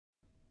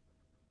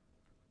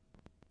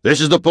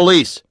"This is the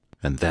police!"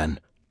 And then,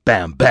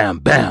 bam, bam,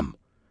 bam!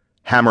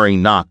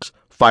 Hammering knocks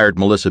fired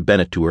Melissa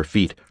Bennett to her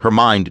feet, her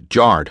mind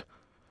jarred.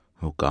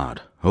 Oh,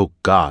 God, oh,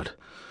 God,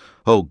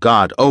 oh,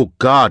 God, oh,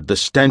 God! The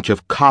stench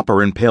of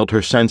copper impaled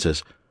her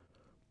senses.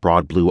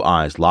 Broad blue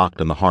eyes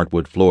locked on the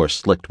hardwood floor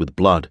slicked with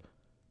blood,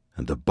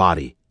 and the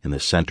body in the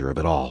center of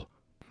it all.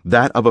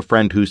 That of a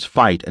friend whose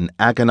fight and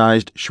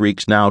agonized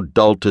shrieks now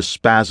dulled to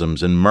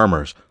spasms and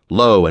murmurs,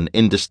 low and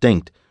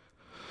indistinct.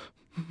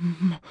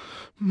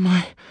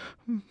 My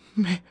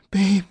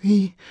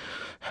baby,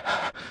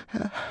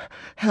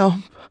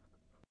 help.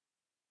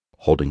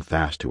 Holding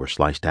fast to her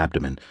sliced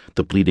abdomen,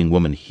 the bleeding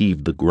woman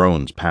heaved the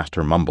groans past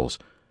her mumbles.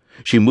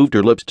 She moved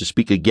her lips to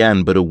speak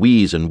again, but a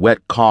wheeze and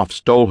wet cough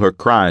stole her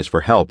cries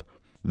for help.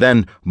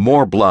 Then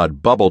more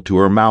blood bubbled to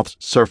her mouth's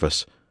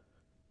surface.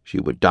 She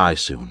would die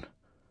soon,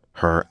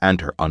 her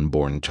and her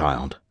unborn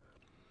child.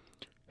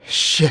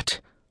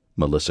 "Shit,"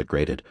 Melissa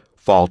grated,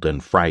 fault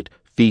and fright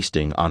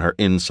feasting on her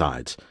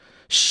insides.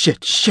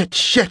 "Shit, shit,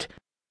 shit!"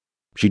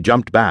 She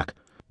jumped back.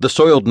 The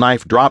soiled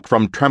knife dropped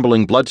from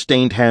trembling,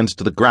 blood-stained hands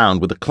to the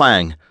ground with a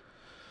clang.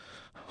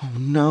 Oh,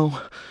 no,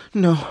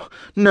 no,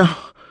 no.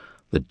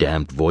 The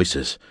damned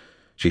voices.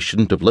 She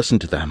shouldn't have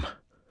listened to them.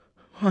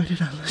 Why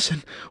did I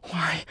listen?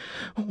 Why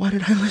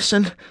did I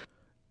listen?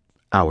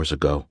 Hours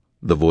ago,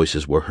 the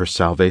voices were her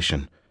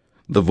salvation.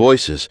 The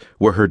voices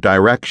were her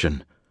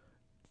direction.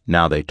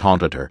 Now they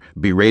taunted her,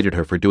 berated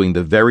her for doing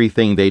the very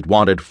thing they'd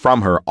wanted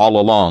from her all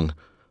along.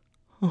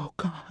 Oh,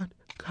 God,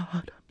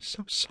 I'm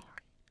so sorry.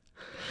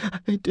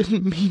 I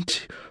didn't mean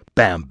to.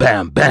 Bam,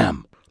 bam,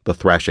 bam! The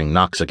thrashing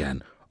knocks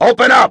again.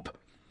 Open up!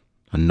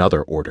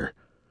 Another order.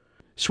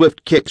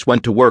 Swift kicks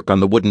went to work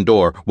on the wooden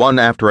door, one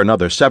after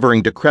another,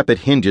 severing decrepit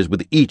hinges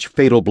with each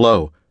fatal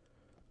blow.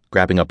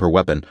 Grabbing up her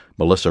weapon,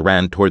 Melissa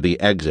ran toward the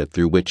exit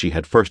through which she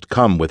had first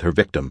come with her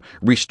victim,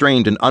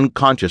 restrained and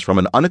unconscious from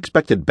an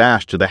unexpected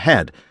bash to the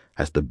head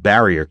as the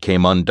barrier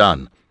came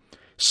undone.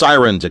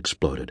 Sirens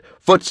exploded.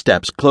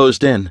 Footsteps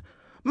closed in.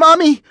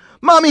 "Mommy!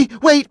 Mommy!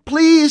 Wait,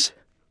 please!"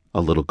 A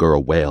little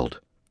girl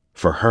wailed.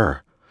 For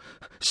her.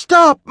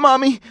 "Stop,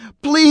 Mommy!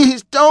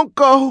 Please, don't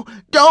go!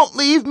 Don't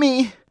leave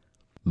me!"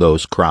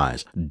 Those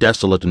cries,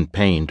 desolate and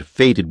pained,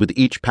 faded with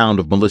each pound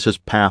of Melissa's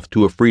path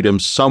to a freedom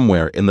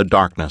somewhere in the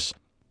darkness.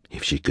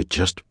 If she could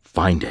just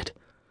find it.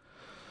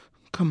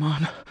 Come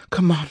on.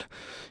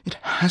 It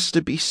has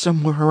to be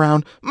somewhere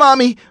around.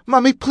 Mommy,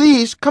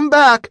 please, come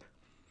back!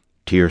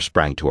 Tears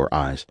sprang to her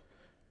eyes.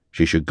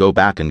 She should go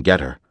back and get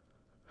her.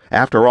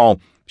 After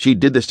all, she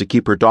did this to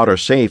keep her daughter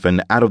safe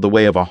and out of the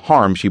way of a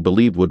harm she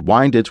believed would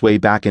wind its way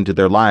back into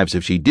their lives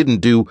if she didn't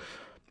do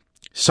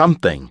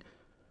something.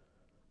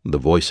 The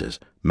voices,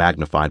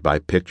 magnified by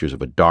pictures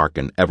of a dark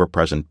and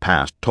ever-present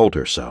past, told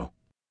her so.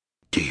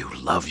 "Do you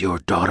love your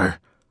daughter?"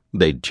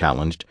 they'd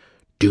challenged.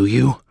 "Do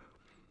you?"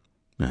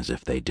 As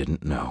if they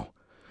didn't know.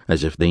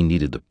 As if they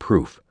needed the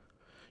proof.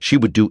 She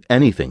would do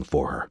anything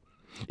for her.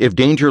 If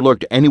danger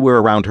lurked anywhere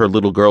around her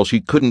little girl, she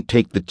couldn't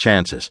take the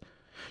chances.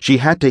 She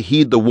had to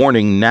heed the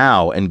warning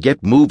now and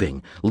get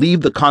moving,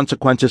 leave the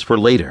consequences for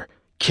later,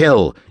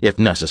 kill if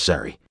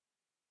necessary.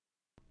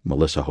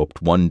 Melissa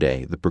hoped one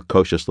day the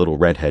precocious little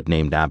redhead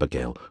named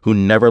Abigail, who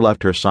never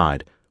left her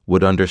side,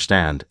 would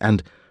understand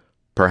and,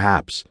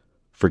 perhaps,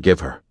 forgive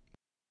her.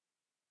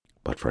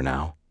 But for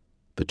now,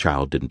 the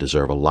child didn't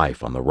deserve a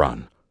life on the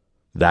run.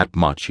 That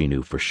much she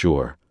knew for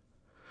sure.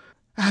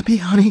 "Abby,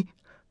 honey,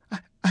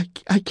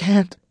 I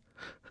can't.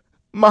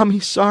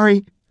 Mommy's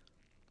sorry."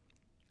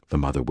 The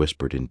mother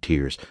whispered in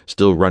tears,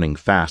 still running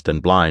fast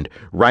and blind,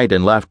 right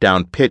and left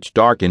down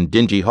pitch-dark and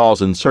dingy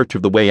halls in search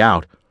of the way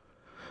out.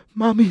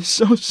 "Mommy's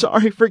so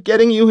sorry for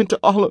getting you into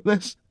all of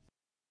this."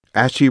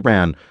 As she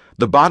ran,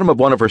 the bottom of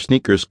one of her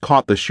sneakers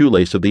caught the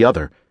shoelace of the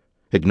other.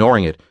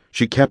 Ignoring it,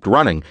 she kept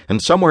running,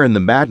 and somewhere in the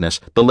madness,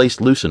 the lace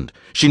loosened.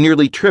 She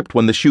nearly tripped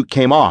when the shoe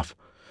came off.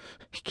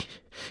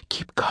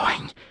 "Keep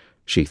going,"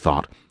 she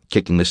thought,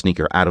 kicking the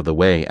sneaker out of the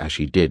way as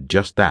she did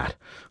just that.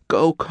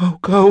 Go.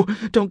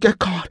 Don't get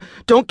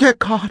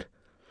caught.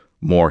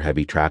 More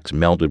heavy tracks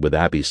melded with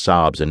Abby's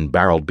sobs and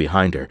barreled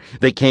behind her.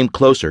 They came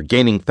closer,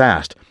 gaining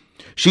fast.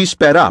 She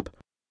sped up.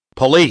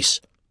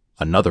 "Police!"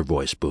 Another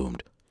voice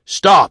boomed.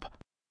 "Stop!"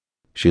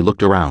 She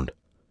looked around.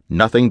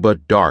 Nothing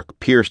but dark,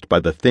 pierced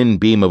by the thin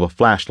beam of a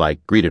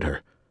flashlight, greeted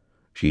her.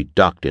 She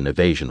ducked in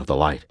evasion of the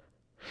light.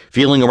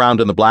 Feeling around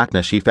in the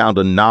blackness, she found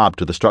a knob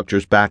to the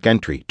structure's back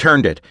entry,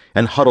 turned it,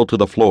 and huddled to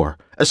the floor.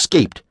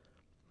 Escaped.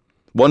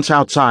 Once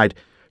outside,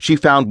 she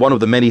found one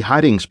of the many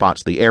hiding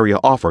spots the area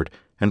offered,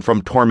 and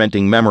from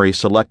tormenting memory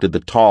selected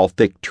the tall,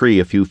 thick tree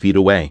a few feet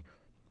away.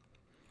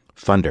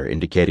 Thunder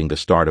indicating the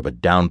start of a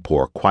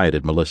downpour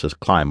quieted Melissa's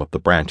climb up the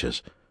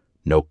branches.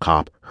 No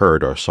cop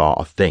heard or saw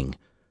a thing.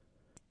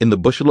 In the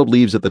bushel of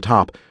leaves at the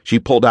top, she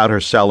pulled out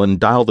her cell and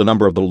dialed the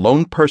number of the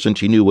lone person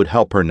she knew would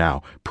help her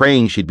now,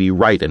 praying she'd be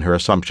right in her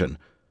assumption.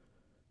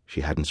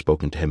 She hadn't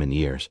spoken to him in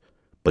years,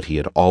 but he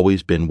had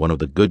always been one of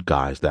the good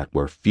guys that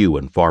were few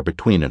and far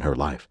between in her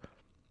life.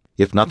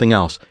 If nothing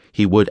else,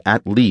 he would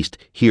at least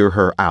hear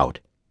her out